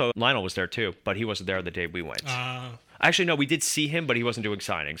bit. Also, Lionel was there too, but he wasn't there the day we went. Actually, no, we did see him, but he wasn't doing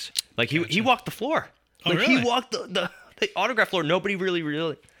signings. Like he walked the floor. Like, really? He walked the autograph floor. Nobody really.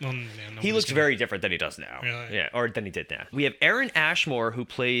 Well, he looks very different than he does now. Really? Yeah, or than he did now. We have Aaron Ashmore, who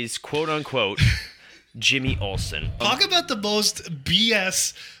plays quote unquote Jimmy Olsen. Talk about the most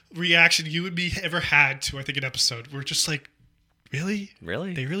BS reaction you and me ever had to, I think, an episode. We're just like, really?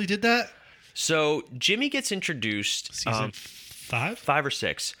 Really? They really did that? So Jimmy gets introduced. Season 5? 5 or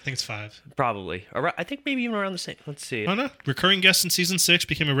 6. I think it's 5. Probably. I think maybe even around the same. Let's see. Oh, no. Recurring guest in season 6,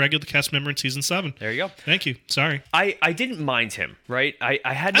 became a regular cast member in season 7. There you go. Thank you. Sorry. I didn't mind him, right? I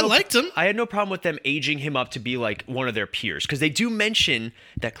liked him. I had no problem with them aging him up to be like one of their peers. Because they do mention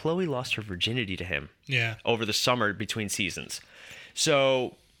that Chloe lost her virginity to him. Yeah. Over the summer between seasons.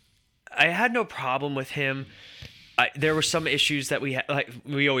 So I had no problem with him. There were some issues that we had. Like,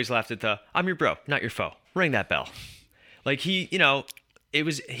 we always laughed at I'm your bro, not your foe. Ring that bell. Like he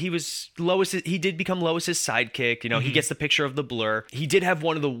was Lois. He did become Lois's sidekick. He gets the picture of the blur. He did have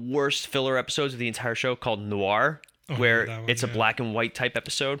one of the worst filler episodes of the entire show called Noir, where it's a black and white type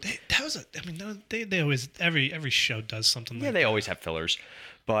episode. They always every show does something. Yeah, they always have fillers,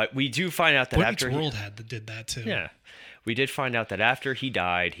 but we do find out that after World did that too. Yeah. We did find out that after he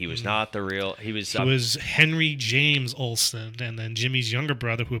died, he was not the real. He was Henry James Olsen, and then Jimmy's younger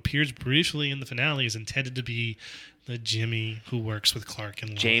brother, who appears briefly in the finale, is intended to be the Jimmy who works with Clark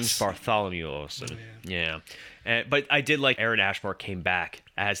and Lois. James Bartholomew Olsen. Yeah. But I did like Aaron Ashmore came back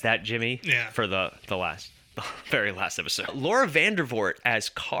as that Jimmy for the last. Very last episode. Laura Vandervoort as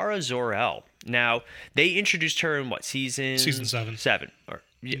Kara Zor-El. Now, they introduced her in what, season 7? 7. Or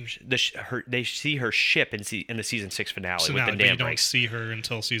they see her ship in the season 6 finale with the but dam you don't break. see her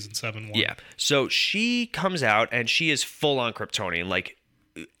until season 7. Yeah. So she comes out and she is full on Kryptonian. Like,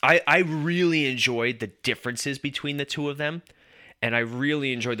 I really enjoyed the differences between the two of them. And I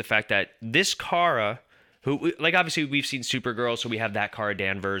really enjoyed the fact that this Kara, who, like, obviously we've seen Supergirl, so we have that Kara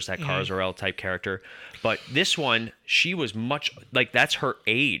Danvers, that Kara Zor-El type character. But this one, she was much, like, that's her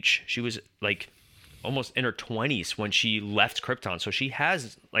age. She was, like, almost in her 20s when she left Krypton. So she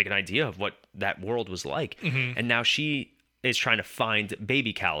has, like, an idea of what that world was like. And now she is trying to find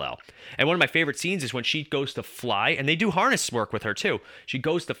baby Kal-El. And one of my favorite scenes is when she goes to fly, and they do harness work with her, too. She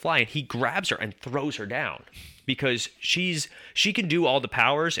goes to fly, and he grabs her and throws her down. Because she can do all the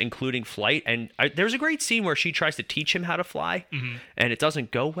powers, including flight. And there's a great scene where she tries to teach him how to fly, and it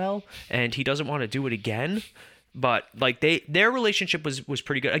doesn't go well, and he doesn't want to do it again. But like their relationship was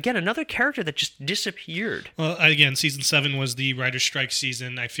pretty good. Again, another character that just disappeared. Well, again, season 7 was the writer's strike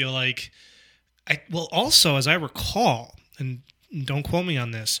season. I feel like, also, as I recall, and don't quote me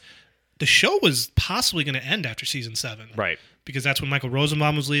on this, the show was possibly going to end after season 7. Right. Because that's when Michael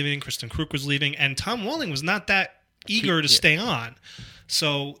Rosenbaum was leaving, Kristen Kruk was leaving, and Tom Welling was not that eager to stay on.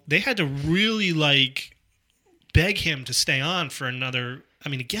 So they had to really, like, beg him to stay on for another. I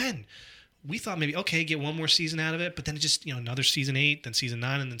mean, again, we thought maybe, okay, get one more season out of it, but then it just, another season 8, then season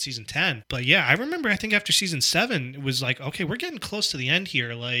 9, and then season 10. But yeah, I remember, I think after season 7, it was like, okay, we're getting close to the end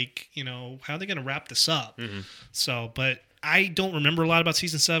here. Like, how are they going to wrap this up? So, but I don't remember a lot about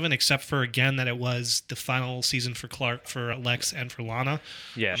season 7, except for, again, that it was the final season for Clark, for Lex, and for Lana.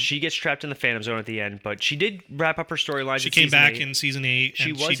 Yeah, she gets trapped in the Phantom Zone at the end, but she did wrap up her storyline. She came back in season 8,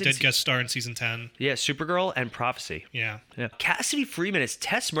 and she did guest star in season 10. Yeah, Supergirl and Prophecy. Yeah. Cassidy Freeman is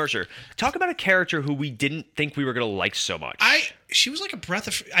Tess Mercer. Talk about a character who we didn't think we were going to like so much. She was like a breath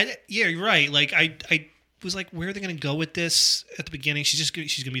of... yeah, you're right. Like, I was like, where are they going to go with this at the beginning? She's going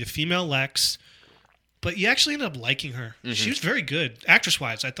to be the female Lex. But you actually ended up liking her. She was very good.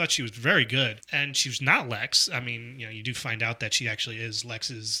 Actress-wise, I thought she was very good. And she was not Lex. I mean, you do find out that she actually is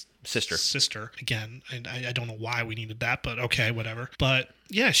Lex's sister. Again, I don't know why we needed that, but okay, whatever. But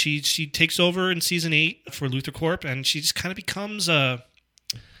yeah, she takes over in season 8 for Luthor Corp, and she just kind of becomes a...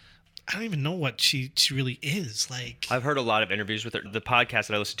 I don't even know what she really is. Like, I've heard a lot of interviews with her. The podcast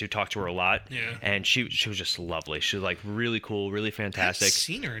that I listened to talked to her a lot. Yeah. And she was just lovely. She was like really cool, really fantastic. I haven't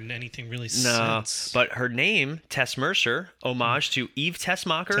seen her in anything really No, since. but her name, Tess Mercer, homage to Eve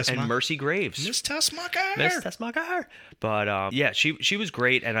Tessmacher and Mercy Graves. Miss Tessmacher. Miss Tessmacher. But yeah, she was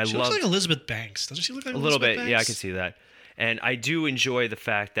great, and She looks like Elizabeth Banks. Doesn't she look like a little Elizabeth bit? Banks? Yeah, I can see that. And I do enjoy the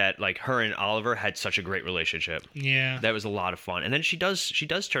fact that like her and Oliver had such a great relationship. Yeah, that was a lot of fun. And then she does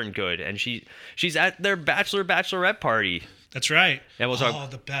turn good, and she's at their bachelorette party. That's right. And we'll talk. Oh,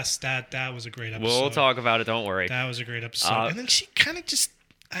 the best. That was a great episode. We'll talk about it. Don't worry. That was a great episode. And then she kind of just.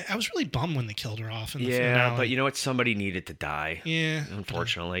 I was really bummed when they killed her off in the finale. Yeah, but you know what? Somebody needed to die. Yeah.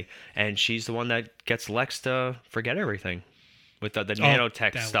 Unfortunately, and she's the one that gets Lex to forget everything. With the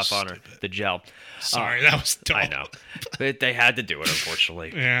nanotech stuff on her, the gel. Sorry, that was dumb. I know. But they had to do it,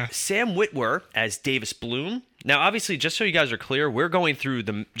 unfortunately. Yeah. Sam Witwer as Davis Bloom. Now, obviously, just so you guys are clear, we're going through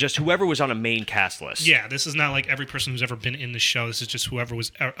just whoever was on a main cast list. Yeah, this is not like every person who's ever been in the show. This is just whoever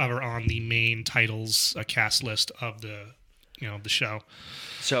was ever on the main titles cast list of the show.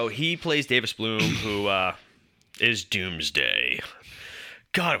 So he plays Davis Bloom, who is Doomsday.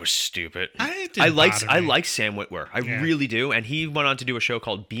 God, it was stupid. I like Sam Witwer. I really do. And he went on to do a show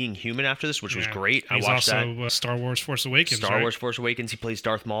called Being Human after this, which was great. He's I watched also, that. Star Wars Force Awakens. Wars Force Awakens. He plays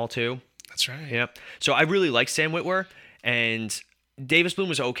Darth Maul too. That's right. Yeah. So I really like Sam Witwer, and Davis Bloom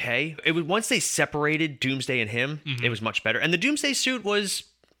was okay. It was once they separated Doomsday and him, it was much better. And the Doomsday suit was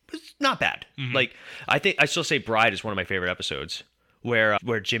not bad. Like I still say Bride is one of my favorite episodes. Where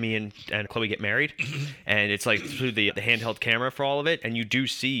Jimmy and Chloe get married, and it's like through the handheld camera for all of it, and you do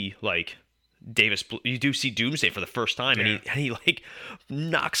see like you do see Doomsday for the first time, and he like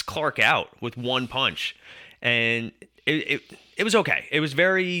knocks Clark out with one punch, and it was okay. It was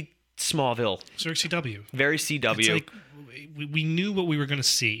very Smallville, very CW, very CW. It's like we knew what we were going to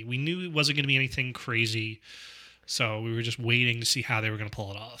see. We knew it wasn't going to be anything crazy. So we were just waiting to see how they were going to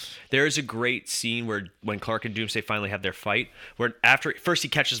pull it off. There is a great scene when Clark and Doomsday finally have their fight, where first he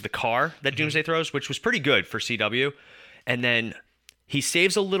catches the car that Doomsday throws, which was pretty good for CW, and then he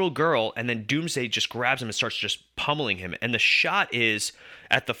saves a little girl, and then Doomsday just grabs him and starts just pummeling him. And the shot is,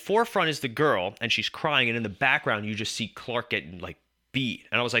 at the forefront is the girl, and she's crying, and in the background you just see Clark getting like beat.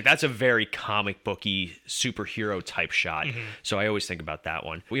 And I was like, that's a very comic booky superhero type shot. So I always think about that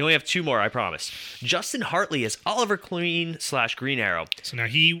one. We only have 2 more, I promise. Justin Hartley as Oliver Queen / Green Arrow. So now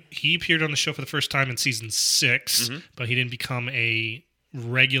he appeared on the show for the first time in season 6, but he didn't become a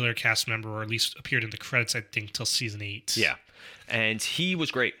regular cast member, or at least appeared in the credits, I think, till season 8. Yeah. And he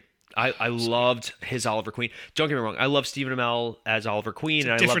was great. I loved his Oliver Queen. Don't get me wrong. I love Stephen Amell as Oliver Queen.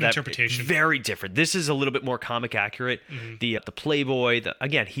 And I love that. Interpretation. Very different. This is a little bit more comic accurate. The Playboy.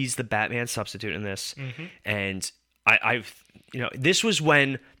 Again, he's the Batman substitute in this. And I've this was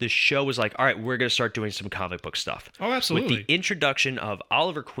when the show was like, all right, we're going to start doing some comic book stuff. Oh, absolutely. With the introduction of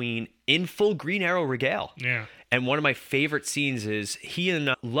Oliver Queen in full Green Arrow regale. Yeah. And one of my favorite scenes is he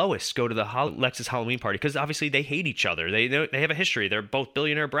and Lois go to the Lex's Halloween party, because obviously they hate each other. They have a history. They're both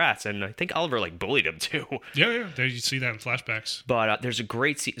billionaire brats, and I think Oliver bullied him too. Yeah. There you see that in flashbacks. But there's a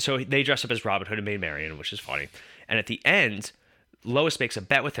great scene. So they dress up as Robin Hood and Maid Marian, which is funny. And at the end, Lois makes a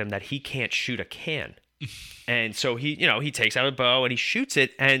bet with him that he can't shoot a can. And so he takes out a bow and he shoots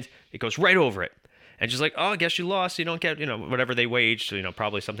it, and it goes right over it. And she's like, oh, I guess you lost. You don't get, whatever they waged,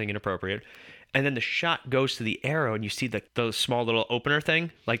 probably something inappropriate. And then the shot goes to the arrow, and you see the small little opener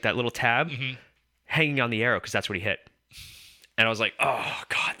thing, like that little tab, hanging on the arrow, because that's what he hit. And I was like, oh,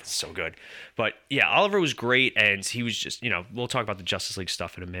 God, that's so good. But, yeah, Oliver was great, and he was just, we'll talk about the Justice League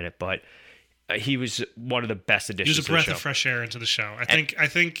stuff in a minute, but he was one of the best additions to the show. He was a breath of fresh air into the show. I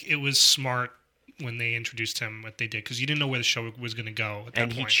think it was smart when they introduced him, what they did, because you didn't know where the show was going to go at that point.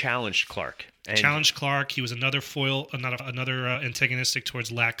 And he challenged Clark. He was another foil, another antagonistic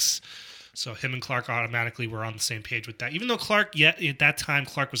towards Lex. So him and Clark automatically were on the same page with that. Even though at that time,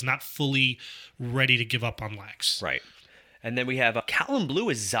 Clark was not fully ready to give up on Lex. Right. And then we have Callum Blue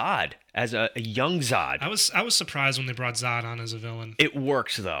as Zod, as a young Zod. I was surprised when they brought Zod on as a villain. It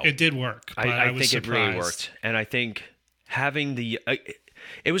works, though. It did work. But I was think surprised. it really worked. And I think having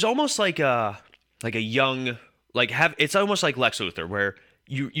it was almost like a young, it's almost like Lex Luthor, where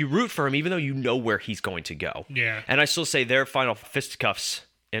you root for him even though you know where he's going to go. Yeah. And I still say their final fisticuffs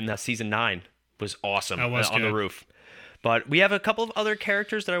in season 9 was awesome. That was on good. the roof. But we have a couple of other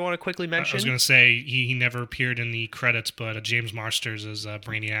characters that I want to quickly mention. I was going to say he never appeared in the credits, but James Marsters as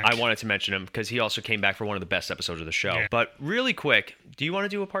Brainiac. I wanted to mention him because he also came back for one of the best episodes of the show. Yeah. But really quick, do you want to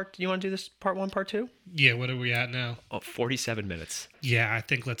do this part 1, part 2? Yeah, what are we at now? 47 minutes. Yeah, I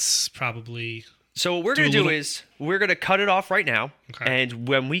think let's probably... So what we're going to do is we're going to cut it off right now. Okay. And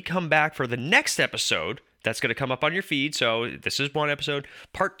when we come back for the next episode... That's going to come up on your feed. So this is 1 episode.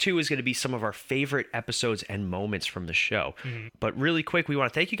 Part 2 is going to be some of our favorite episodes and moments from the show. But really quick, we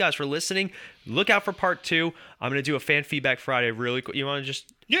want to thank you guys for listening. Look out for part 2. I'm going to do a fan feedback Friday really quick. You want to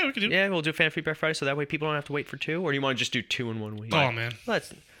just... Yeah, we can do it. Yeah, we'll do fan feedback Friday so that way people don't have to wait for 2. Or do you want to just do 2 in 1 week? Oh, man.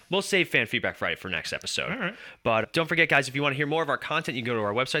 We'll save fan feedback Friday for next episode. All right. But don't forget, guys, if you want to hear more of our content, you can go to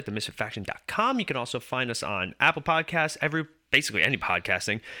our website, themisfitfaction.com. You can also find us on Apple Podcasts, basically any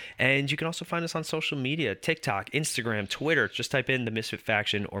podcasting. And you can also find us on social media, TikTok, Instagram, Twitter. Just type in The Misfit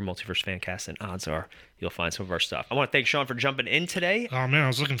Faction or Multiverse Fancast, and odds are you'll find some of our stuff. I want to thank Sean for jumping in today. Oh, man, I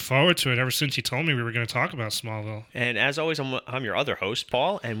was looking forward to it ever since you told me we were going to talk about Smallville. And as always, I'm your other host,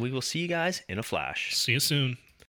 Paul, and we will see you guys in a flash. See you soon.